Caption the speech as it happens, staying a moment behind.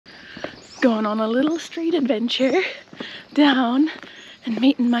Going on a little street adventure down and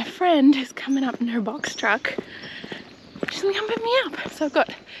meeting my friend who's coming up in her box truck. She's gonna come pick me up. So I've got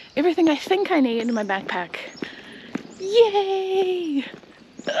everything I think I need in my backpack. Yay!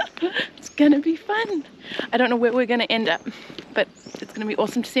 It's gonna be fun. I don't know where we're gonna end up, but it's gonna be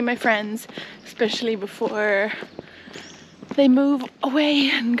awesome to see my friends, especially before they move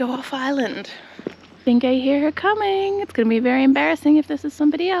away and go off island. I think I hear her coming. It's gonna be very embarrassing if this is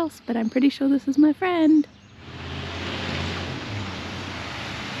somebody else, but I'm pretty sure this is my friend.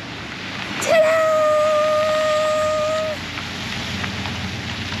 Ta-da!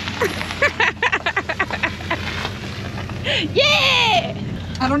 Yeah!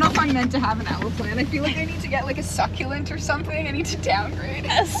 I don't know if I'm meant to have an aloe plant. I feel like I need to get like a succulent or something. I need to downgrade.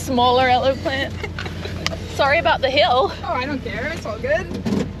 A smaller aloe plant. Sorry about the hill. Oh, I don't care. It's all good.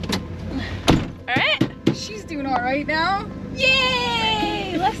 Alright. She's doing all right now.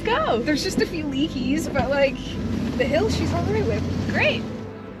 Yay! Let's go. There's just a few leakies, but like the hill she's all right with. Great.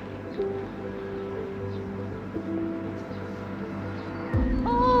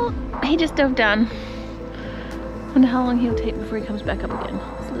 Oh, he just dove down. Wonder how long he'll take before he comes back up again.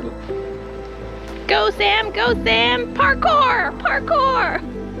 It's a little... Go Sam! Go Sam! Parkour! Parkour!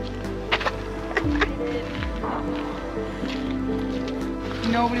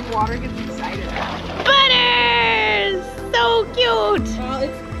 You know, when if water gets excited. Butters! So cute! Well,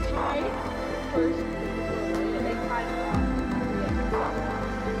 it's tied first.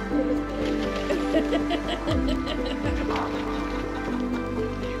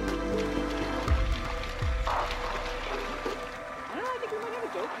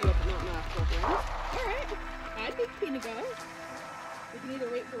 I'd be keen to go. We can either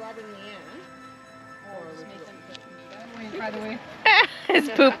wait for Robin and Leanne, or just make them push me that way. By the way. His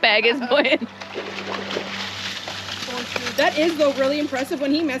poop bag is buoyant. That is though really impressive.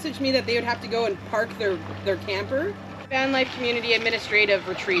 When he messaged me that they would have to go and park their camper. Vanlife Community Administrative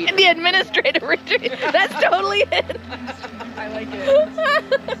Retreat. The administrative retreat. That's totally it. I like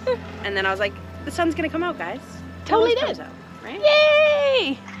it. And then I was like, the sun's gonna come out, guys. Totally It always did. comes out, right?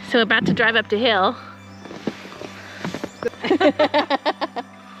 Yay! So we're about to drive up to hill.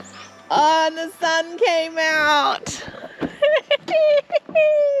 Oh, and the sun came out.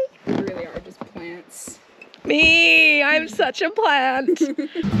 We really are just plants. Me, I'm such a plant.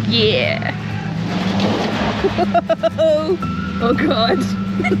 Yeah. Oh God.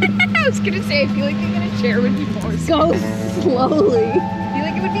 I was gonna say, I feel like being in a chair would be more scary. Go slowly. I feel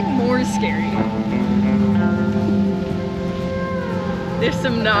like it would be more scary. There's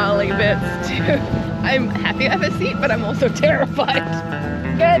some gnarly bits too. I'm happy I have a seat, but I'm also terrified.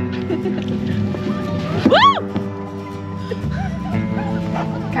 Good. Woo!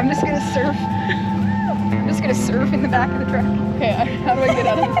 I'm just gonna surf. I'm just gonna surf in the back of the truck. Okay, how do I get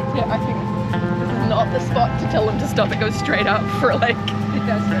out of this? Yeah, I think this is not the spot to tell them to stop. It goes straight up for like... It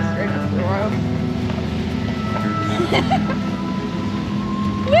does go straight up for a while.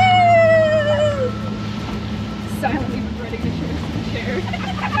 Woo! Silently regretting the choice of the chair.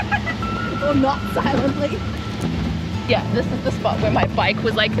 Well, not silently. Yeah, this is the spot where my bike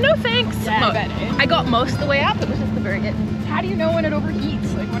was like, no thanks. Yeah, I bet it. I got most of the way up. It was just the very end. How do you know when it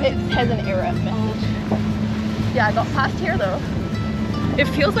overheats? Like what It has an error message. Yeah, I got past here though. It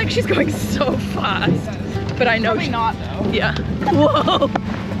feels like she's going so fast, but I know Probably not though. Yeah. Whoa.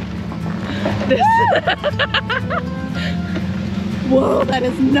 This. Whoa, that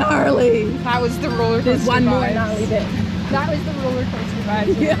is gnarly. That was the roller coaster There's one more vibes. gnarly bit. That was the roller coaster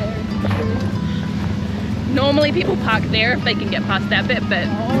vibes Yeah. over there. Normally people park there if they can get past that bit, but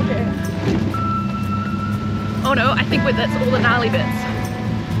Oh, okay. oh no, I think that's all the gnarly bits.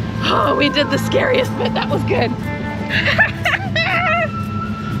 Oh, we did the scariest bit. That was good.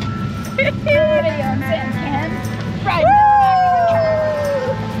 Right.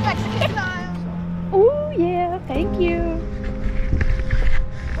 Mexican style. Oh yeah, thank you.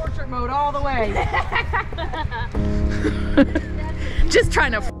 Portrait mode all the way. Just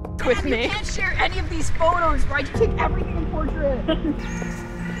trying to f with You me. can't share any of these photos, right? You take everything in portrait.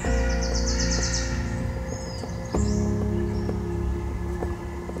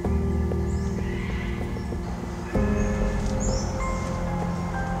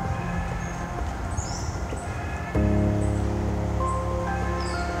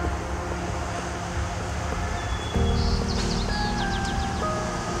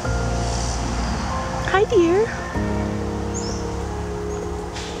 Hi dear.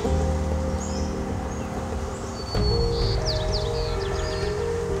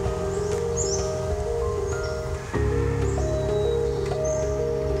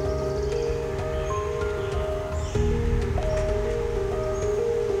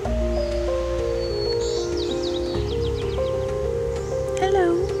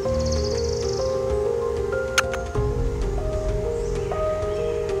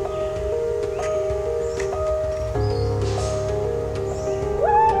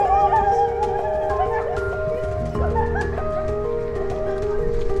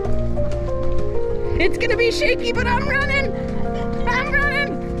 It's gonna be shaky, but I'm running. I'm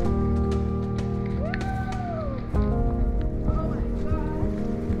running.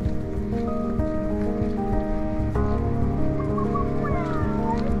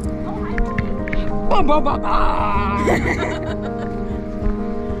 Ba ba ba ba.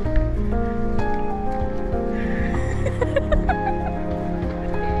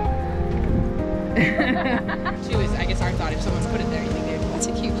 She was, I guess, our thought if someone's put it there, you think That's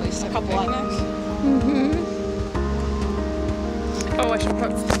a cute place to have a couple picnic. Oh, I should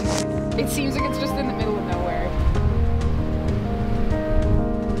put. It seems like it's just in the middle of nowhere.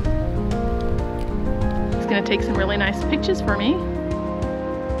 It's gonna take some really nice pictures for me.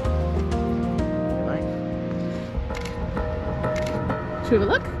 Should we have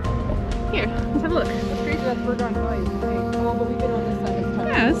a look? Here, let's have a look. It's crazy that we're gone twice. Oh, but we've been on this side of the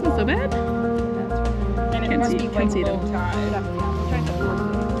Yeah, that's not so bad. And it Can't must see- be can't like see it low all. tide. I'm trying to force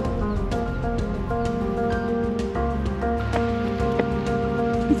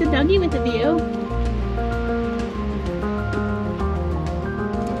He's a doggy with a view.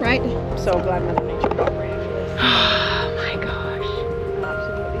 Right? I'm so glad Mother Nature cooperated for this. Oh my gosh.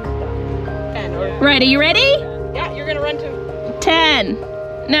 Absolutely stunned. And or Right, are you ready? yeah, you're gonna run to 10,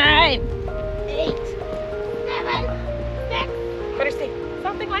 9, 8, 7, 6. Better stay.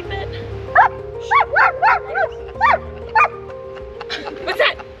 something like that. What's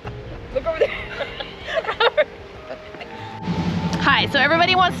that? Look over there. Hi, so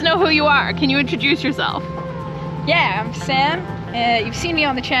everybody wants to know who you are. Can you introduce yourself? Yeah, I'm Sam. You've seen me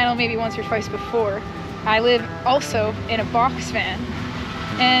on the channel maybe once or twice before. I live also in a box van.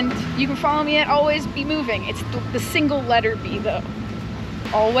 And you can follow me at Always Be Moving. It's the single letter B though.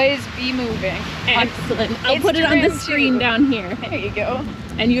 Always Be Moving. On Excellent. I'll put it on the Instagram, screen too. down here. There you go.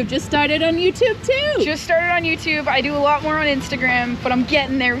 And you've just started on YouTube too. Just started on YouTube. I do a lot more on Instagram, but I'm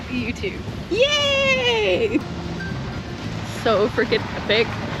getting there with the YouTube. Yay! So freaking epic.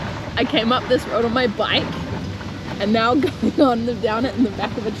 I came up this road on my bike, and now going on down it in the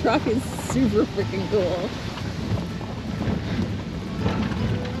back of a truck is super freaking cool.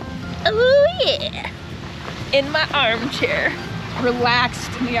 Oh yeah! In my armchair.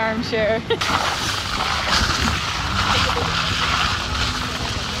 Relaxed in the armchair.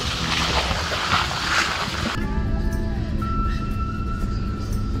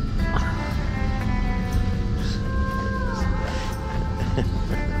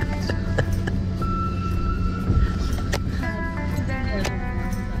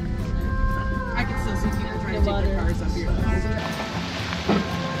 I can still see people trying to take their cars up here.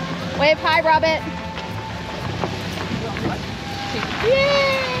 Wave hi, Robert.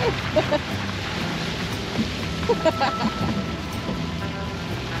 Yay!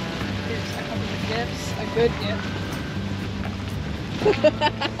 Here's a couple of gifts. A good gift.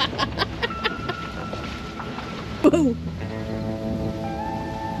 Boom!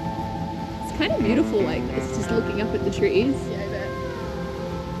 It's kind of beautiful like this, just looking up at the trees Yeah,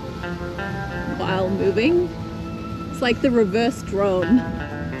 I bet. while moving. It's like the reverse drone.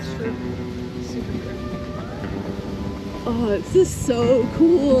 It's true. Super good. Oh, this is so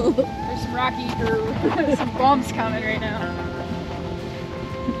cool. There's some rocky or some bumps coming right now.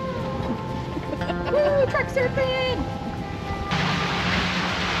 Woo, truck surfing!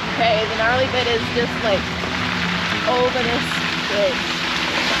 Okay, the gnarly bit is just like over this bridge.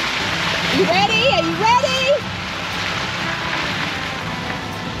 You ready? Are you ready?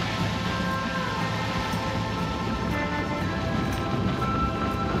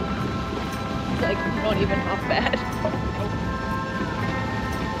 It's like not even half bad.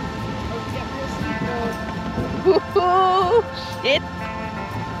 Woohoo! Shit!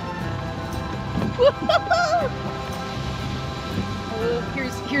 Woohoo!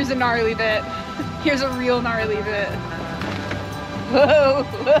 Here's a gnarly bit. Here's a real gnarly bit. Whoa!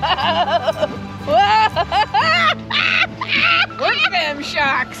 Whoa! Work them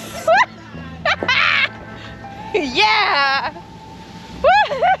shocks! Yeah!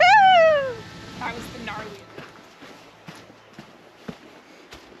 Woo-hoo-hoo! That was the gnarly.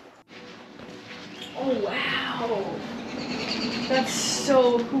 Oh wow! That's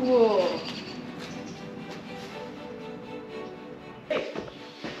so cool.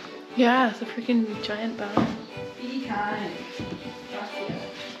 Yeah, it's a freaking giant bone. Be kind.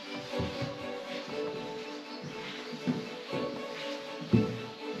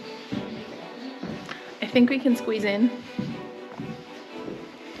 I think we can squeeze in.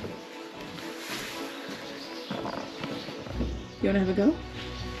 You wanna have a go?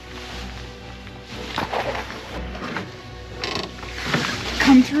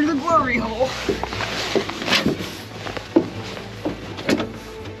 Come through the glory hole.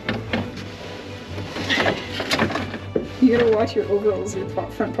 You gotta watch your overalls, your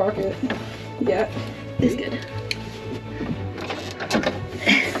front pocket. Yeah. It's good.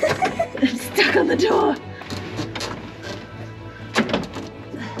 I'm stuck on the door.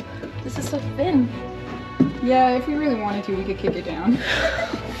 This is so thin. Yeah, if we really wanted to, we could kick it down.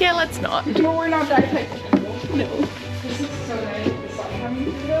 Yeah, let's not. No, we're not that type of people. No. This is so nice with the sun coming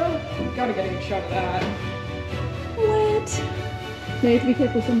through though. Gotta get a good shot of that. What? Now you have to be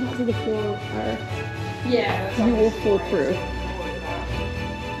careful, some parts of the floor are... Yeah, that's you will fall through.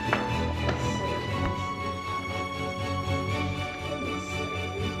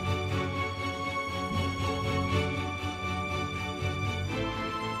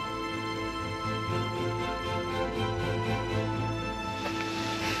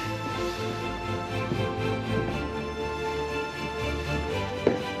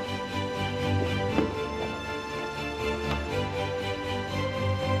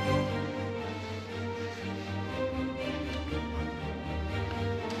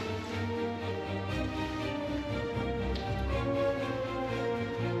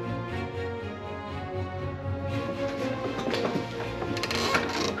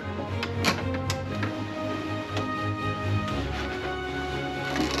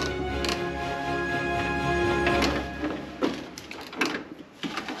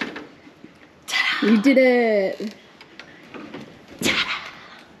 We did it!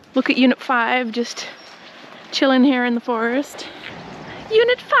 Look at Unit 5 just chilling here in the forest.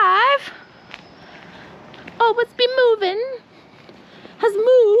 Unit 5! Oh, what's been moving? Has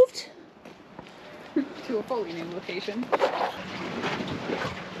moved. To a fully new location.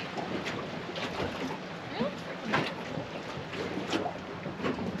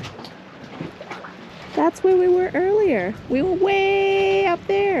 That's where we were earlier. We were way up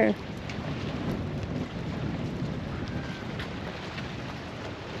there.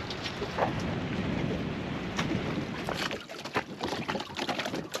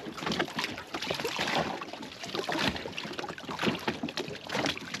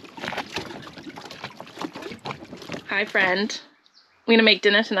 Hi friend, we're gonna make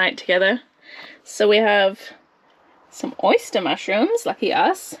dinner tonight together. So we have some oyster mushrooms, lucky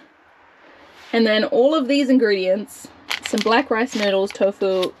us. And then all of these ingredients, some black rice noodles,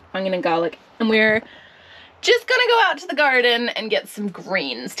 tofu, onion and garlic. And we're just gonna go out to the garden and get some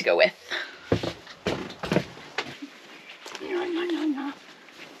greens to go with.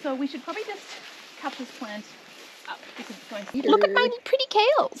 So we should probably just cut this plant up because it's going to... Look at my pretty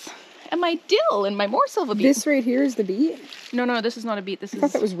kales and my dill and my more silver beet. This right here is the beet? No, this is not a beet. This I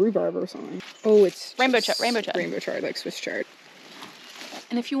thought that was rhubarb or something. Oh, it's... Rainbow chard, rainbow chard. Rainbow chard, like Swiss chard.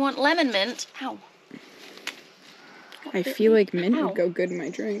 And if you want lemon mint... Ow. I feel like mint would go good in my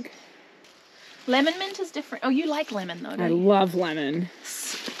drink. Lemon mint is different. Oh, you like lemon though, don't you? I love lemon.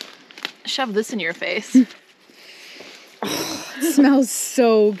 Shove this in your face. Oh, it smells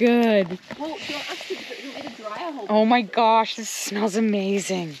so good. Well, do you want me to dry a whole... Oh my gosh, this smells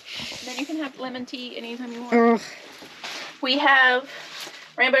amazing. And then you can have lemon tea anytime you want. Ugh. We have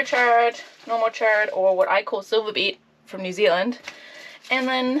rainbow chard, normal chard, or what I call silver beet from New Zealand. And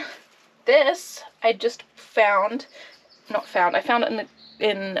then this I just found, I found it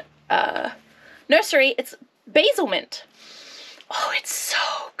in nursery. It's basil mint. Oh, it's so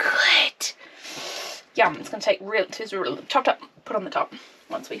good. Yum. It's gonna take real chopped up, put on the top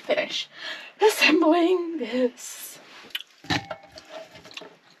once we finish assembling this.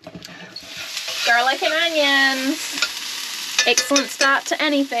 Garlic and onions. Excellent start to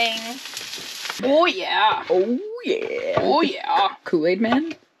anything. Oh yeah. Oh yeah. Oh yeah. Kool-Aid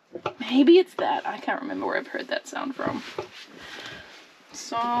Man? Maybe it's that. I can't remember where I've heard that sound from.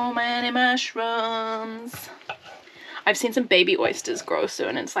 So many mushrooms. I've seen some baby oysters grow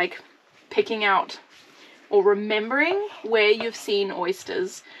soon. It's like picking out or remembering where you've seen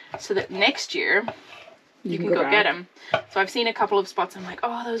oysters so that next year you can go get them. So I've seen a couple of spots. I'm like,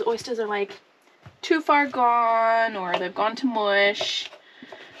 oh, those oysters are like too far gone, or they've gone to mush.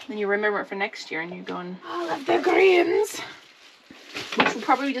 Then you remember it for next year and you're going, I love the greens. Which we'll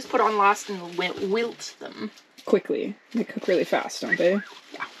probably just put on last and wilt them. Quickly. They cook really fast, don't they?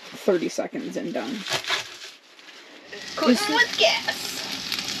 Yeah. 30 seconds and done. Cooking with gas.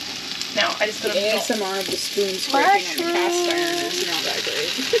 Now I just put the ASMR of the spoon scraping on the cast iron is not that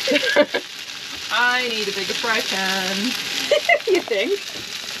great. I need a bigger fry pan. You think?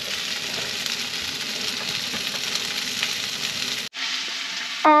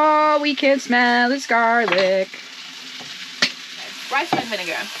 All we can smell is garlic. Rice and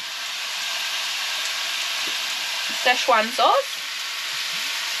vinegar. Szechuan sauce.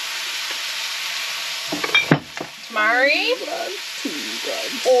 Tamari. Two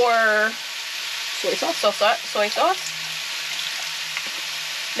drugs. Or Soy sauce. Soy sauce.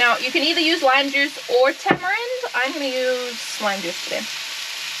 Now, you can either use lime juice or tamarind. I'm going to use lime juice today.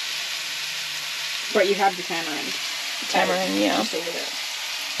 But you have the tamarind. Tamarind, yeah. Just over there.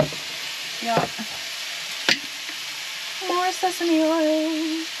 Yeah. More sesame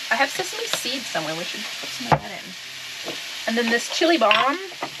oil. I have sesame seeds somewhere. We should put some of that in. And then this chili balm,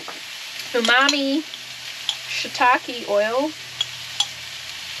 umami shiitake oil.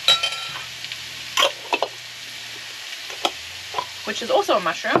 Which is also a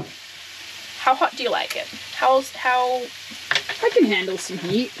mushroom. How hot do you like it? How? I can handle some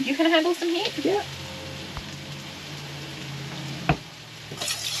heat. You can handle some heat? Yeah.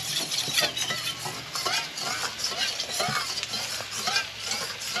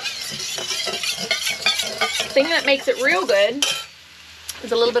 The thing that makes it real good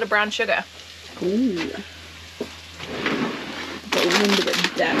is a little bit of brown sugar. Ooh. Going into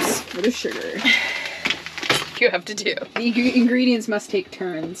the depths for the sugar. You have to do. The ingredients must take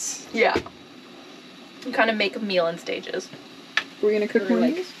turns. Yeah. You kind of make a meal in stages. We're gonna cook more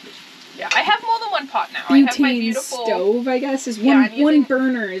like yeah, I have more than one pot now. I have my beautiful stove, I guess, is one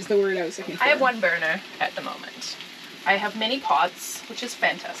burner is the word I was looking for. I have one burner at the moment. I have many pots, which is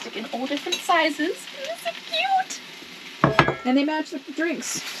fantastic, in all different sizes. They're so cute. And they match the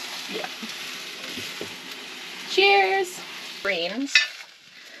drinks. Yeah. Cheers. Greens.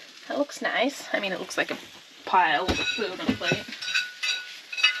 That looks nice. I mean, it looks like a pile of food on a plate.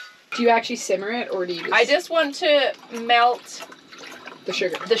 Do you actually simmer it, or do you just... I just want to melt the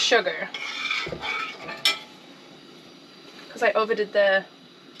sugar. The sugar. Because I overdid the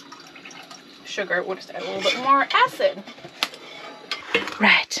sugar. We'll just add a little bit more acid.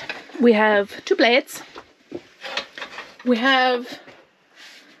 Right. We have 2 plates. We have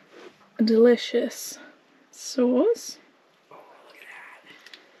a delicious sauce. Oh, look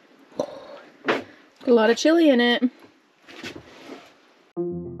at that. A lot of chili in it.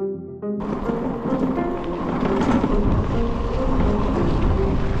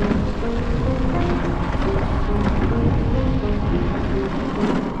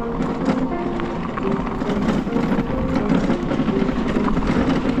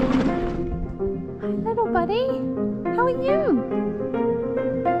 How are you?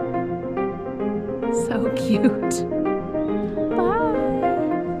 So cute. Bye.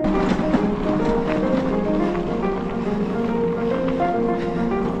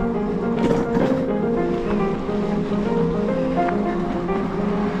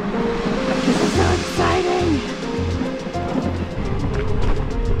 This is so exciting.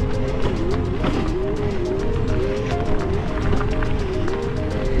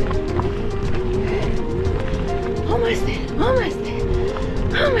 Almost there, almost there,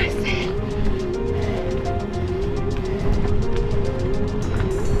 almost there.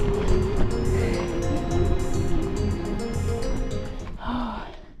 Oh,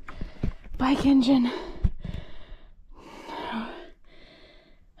 bike engine. Oh,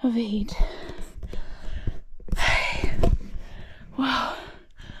 overheat. Wow,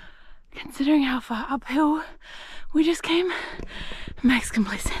 considering how far uphill we just came, it makes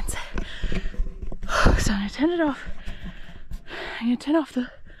complete sense. So I'm gonna turn it off. I'm gonna turn off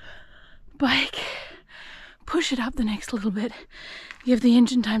the bike, push it up the next little bit, give the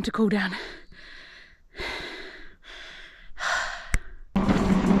engine time to cool down.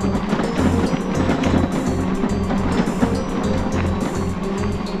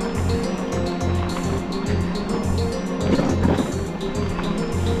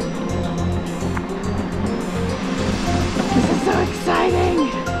 This is so exciting!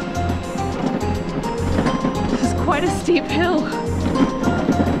 Quite a steep hill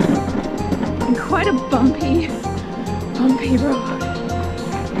and quite a bumpy road.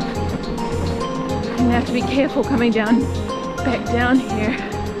 I'm gonna have to be careful coming back down here.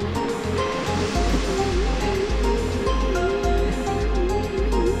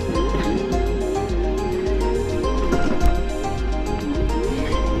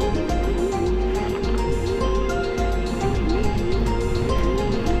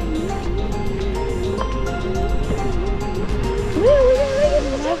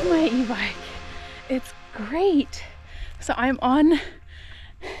 E-bike. It's great. So I'm on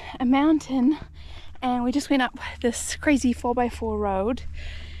a mountain and we just went up this crazy 4x4 road,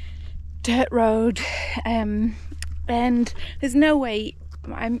 dirt road, and there's no way,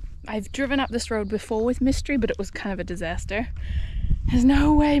 I've driven up this road before with Mystery, but it was kind of a disaster. There's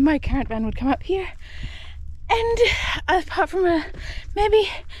no way my current van would come up here, and apart from maybe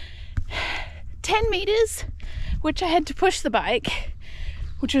 10 meters, which I had to push the bike,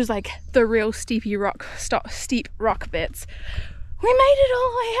 which was like the real steep rock bits, we made it all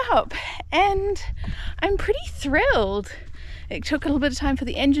the way up, and I'm pretty thrilled. It took a little bit of time for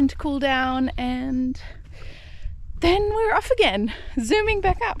the engine to cool down, and then we're off again, zooming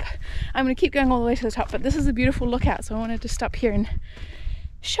back up. I'm going to keep going all the way to the top, but this is a beautiful lookout, so I wanted to stop here and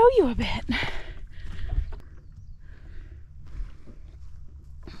show you a bit.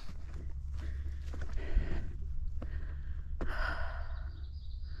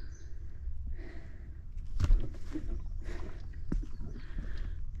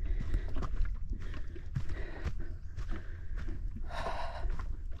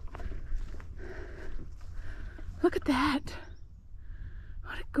 Look at that.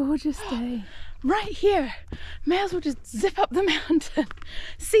 What a gorgeous day. Right here. May as well just zip up the mountain.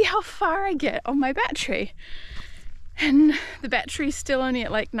 See how far I get on my battery. And the battery's still only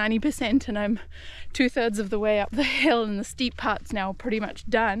at like 90%, and I'm 2/3 of the way up the hill, and the steep part's now pretty much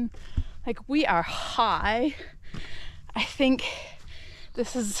done. Like, we are high. I think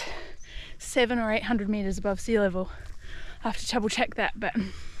this is 700 or 800 meters above sea level. I'll have to double check that, but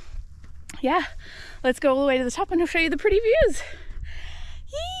yeah, let's go all the way to the top and I'll show you the pretty views.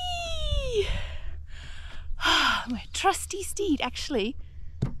 Yee! My trusty steed. Actually,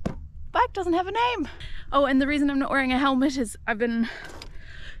 bike doesn't have a name. Oh, and the reason I'm not wearing a helmet is I've been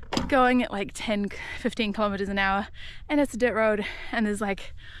going at like 10-15 kilometers an hour, and it's a dirt road, and there's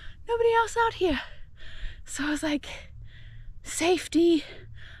like nobody else out here. So I was like, safety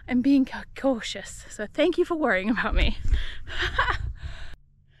and being cautious. So thank you for worrying about me.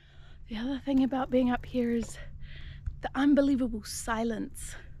 The other thing about being up here is the unbelievable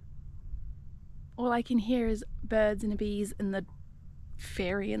silence. All I can hear is birds and bees and the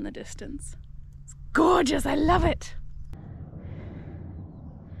ferry in the distance. It's gorgeous, I love it.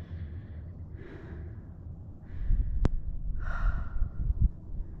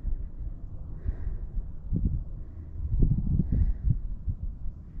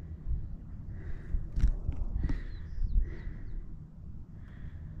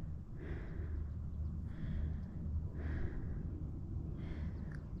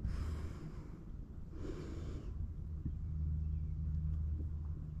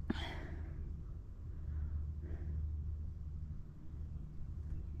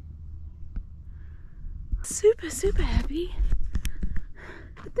 Super happy.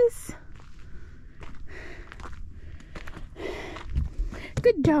 Look at this.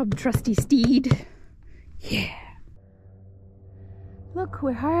 Good job, trusty steed. Yeah. Look,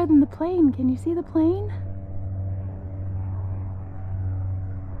 we're higher than the plane. Can you see the plane?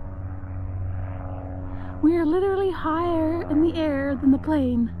 We are literally higher in the air than the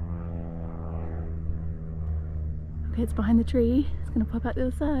plane. Okay, it's behind the tree. It's gonna pop out the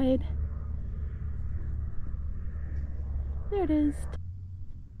other side. There it is.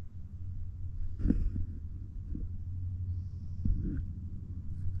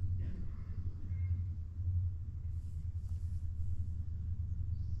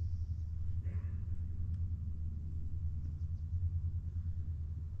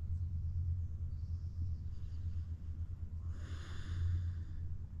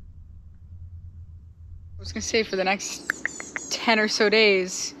 I was gonna say, for the next 10 or so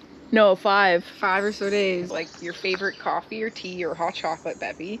days, No, 5. 5 or so days, like your favorite coffee or tea or hot chocolate,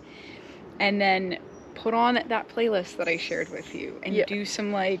 Beppy, and then put on that playlist that I shared with you, and do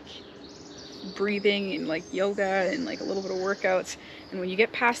some like breathing and like yoga and like a little bit of workouts. And when you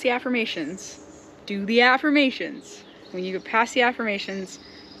get past the affirmations, do the affirmations. When you get past the affirmations,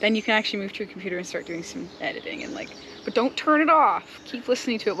 then you can actually move to your computer and start doing some editing, and like, but don't turn it off. Keep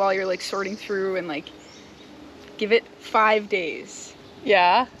listening to it while you're like sorting through, and like give it 5 days.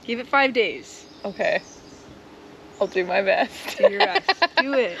 Yeah? Give it 5 days. Okay. I'll do my best. Do your best.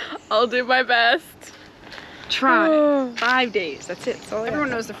 Do it. I'll do my best. Try. 5 days. That's it. So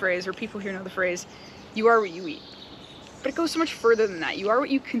everyone knows the phrase, or people here know the phrase, you are what you eat. But it goes so much further than that. You are what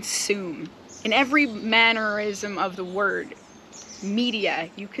you consume. In every mannerism of the word.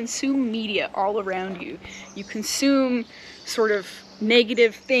 Media. You consume media all around you. You consume sort of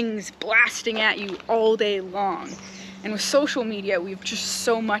negative things blasting at you all day long. And with social media, we've just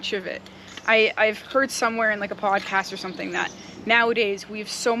so much of it. I've heard somewhere in like a podcast or something that nowadays we have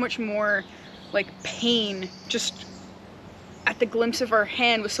so much more like pain just at the glimpse of our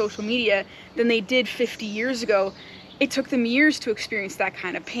hand with social media than they did 50 years ago. It took them years to experience that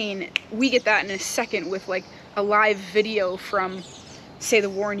kind of pain. We get that in a second with like a live video from, say, the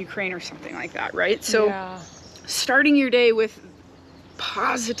war in Ukraine or something like that, right? So starting your day with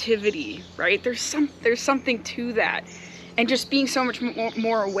positivity, right? There's something to that, and just being so much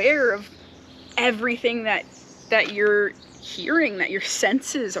more aware of everything that you're hearing, that your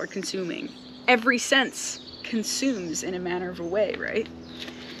senses are consuming. Every sense consumes in a manner of a way, right?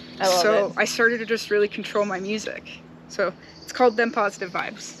 I love it. I started to just really control my music. So It's called Them Positive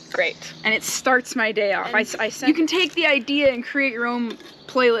Vibes. Great. And it starts my day off. You can take the idea and create your own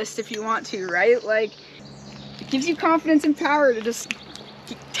playlist if you want to, right? Like, it gives you confidence and power to just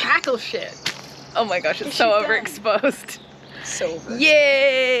tackle shit. Oh my gosh, it's so overexposed. So overexposed.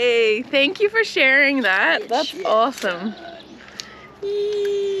 Yay! Thank you for sharing that. That's awesome.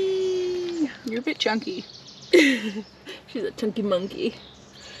 Yee. You're a bit chunky. She's a chunky monkey.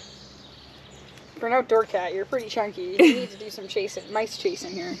 For an outdoor cat, you're pretty chunky. You need to do some mice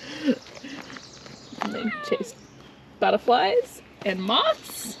chasing here. And they chase butterflies and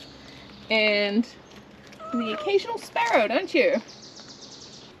moths and the occasional sparrow, don't you?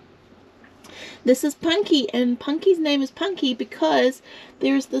 This is Punky, and Punky's name is Punky because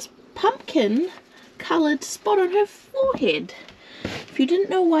there's this pumpkin coloured spot on her forehead. If you didn't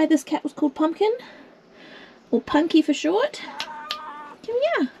know why this cat was called Pumpkin, or Punky for short, come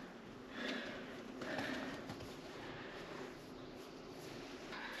here.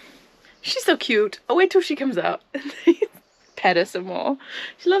 She's so cute. I'll wait till she comes out and pet her some more.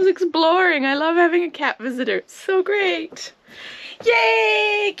 She loves exploring. I love having a cat visitor. It's so great.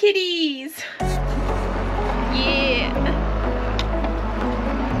 Yay, kitties! Yeah.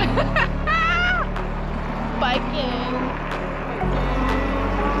 Biking.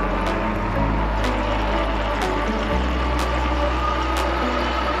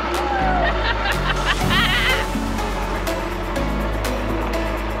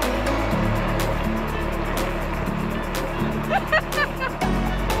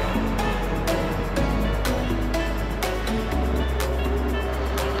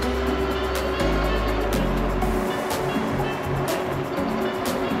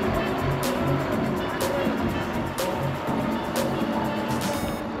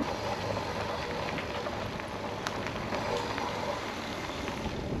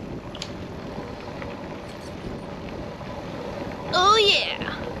 Oh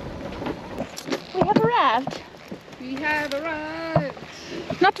yeah! We have arrived. We have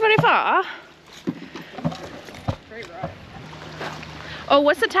arrived. Not very far. Great ride. Oh,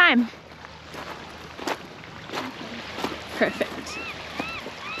 what's the time? Perfect.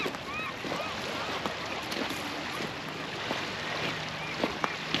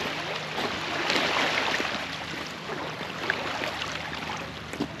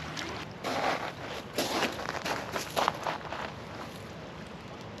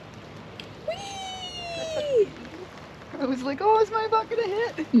 I was like, oh, is my butt gonna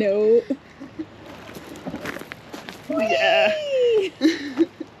hit? No. Yeah.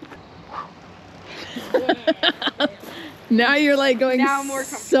 Now you're like going Now more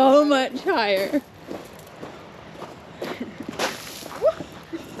comfortable. so much higher.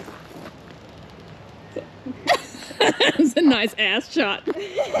 That's a nice ass shot.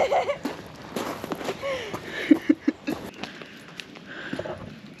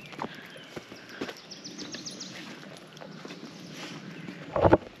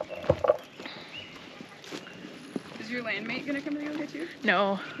 Is your landmate gonna come around get you?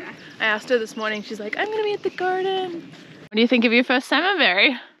 No. Yeah. I asked her this morning, she's like, I'm gonna be at the garden. What do you think of your first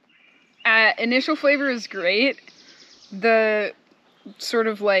salmonberry? Initial flavor is great. The sort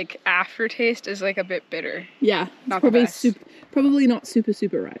of like aftertaste is like a bit bitter. Yeah, Not the best. probably not super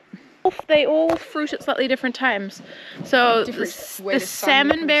ripe. They all fruit at slightly different times. So the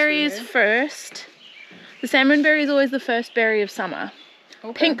salmonberry is first. The salmonberry is always the first berry of summer.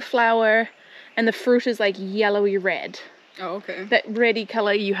 Okay. Pink flower, and the fruit is like yellowy red. Oh, okay. That reddy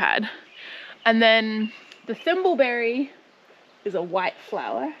color you had. And then the thimbleberry is a white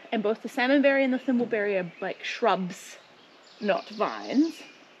flower, and both the salmonberry and the thimbleberry are like shrubs, not vines.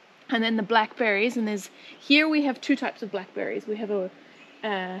 And then the blackberries, and here we have two types of blackberries. We have a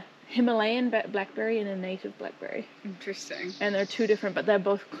Himalayan blackberry and a native blackberry. Interesting. And they're two different, but they're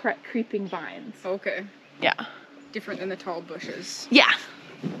both creeping vines. Okay. Yeah. Different than the tall bushes. Yeah.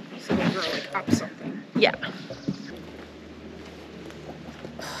 So they grow like up something. Yeah.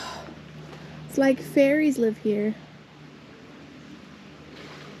 It's like fairies live here.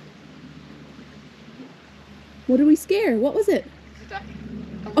 What did we scare? What was it? It's a duck.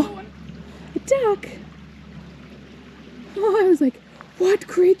 A little one. A duck. Oh, I was like, what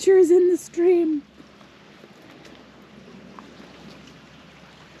creature is in the stream?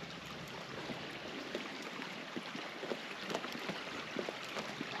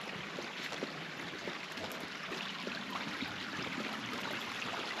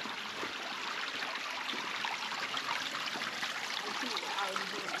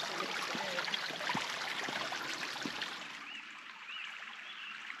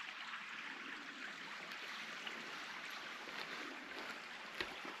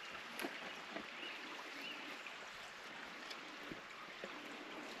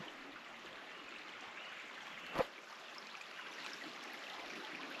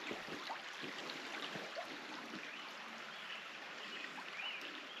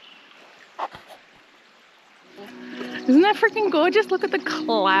 Isn't that freaking gorgeous? Look at the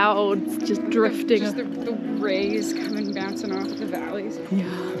clouds just drifting. Just the rays coming bouncing off the valleys. Yeah.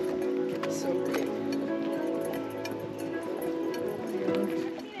 So great.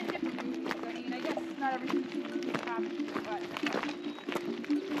 I guess not everything happens, but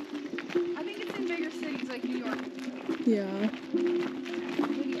I think it's in bigger cities like New York. Yeah.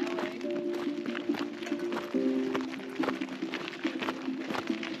 Maybe LA.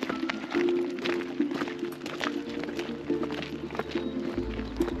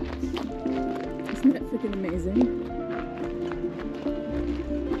 Isn't it freaking amazing?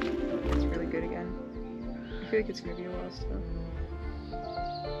 It's really good again. I feel like it's gonna be a while still.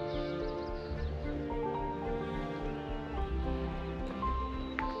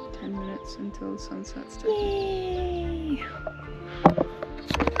 Until the sun sets. Yay!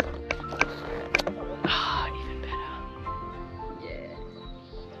 Ah, even better. Yeah.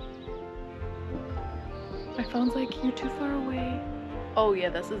 My phone's like, you're too far away. Oh yeah,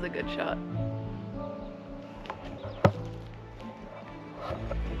 this is a good shot.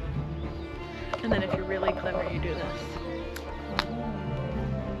 And then if you're really clever, you do this.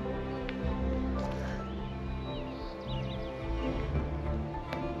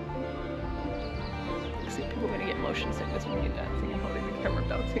 See, people are gonna get motion sickness when you're dancing and holding the camera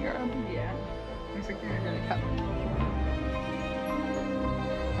bouncing around. Yeah. Looks like you're gonna cut.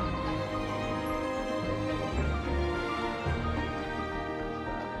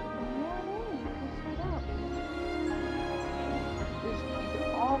 You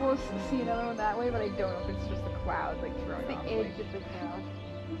can almost see another one that way, but I don't know if it's just the cloud like throwing off. The edge of the cloud.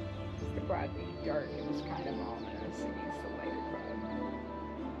 It's the cloud being dark. It was kind of ominous against the lighter cloud.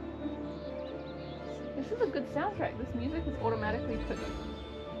 This is a good soundtrack. This music is automatically put.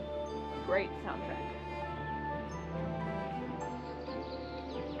 Great soundtrack.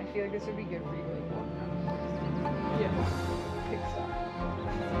 I feel like this would be good for you, like walking around. Yeah. Pick stuff.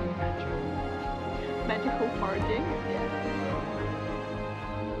 Magical foraging. Yeah.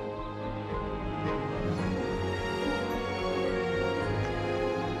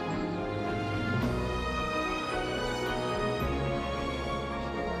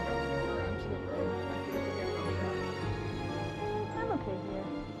 I'm okay here.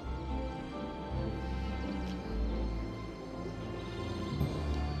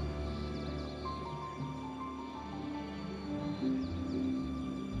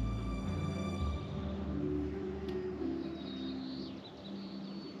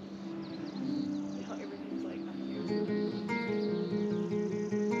 How everything's like up here.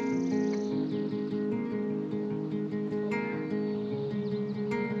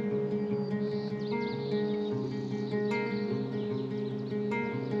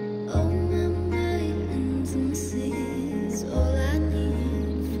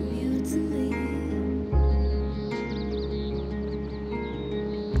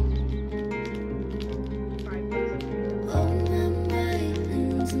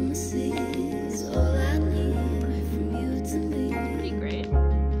 Pretty great.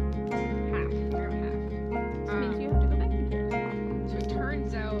 Half. They're half. This means you have to go back again. So it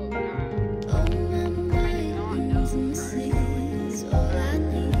turns out, I did not know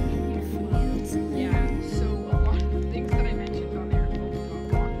Yeah, so a lot of the things that I mentioned on there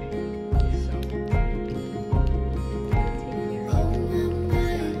are focused on walking.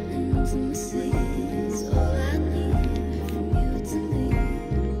 So,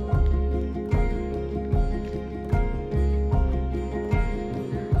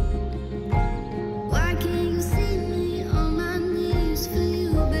 Why can't you see me on my knees for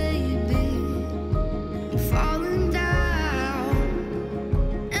you, baby? I'm falling down,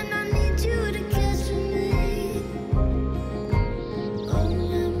 and I need you to catch me. On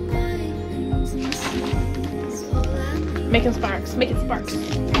my right into the seas, all I need. Making sparks. Making sparks.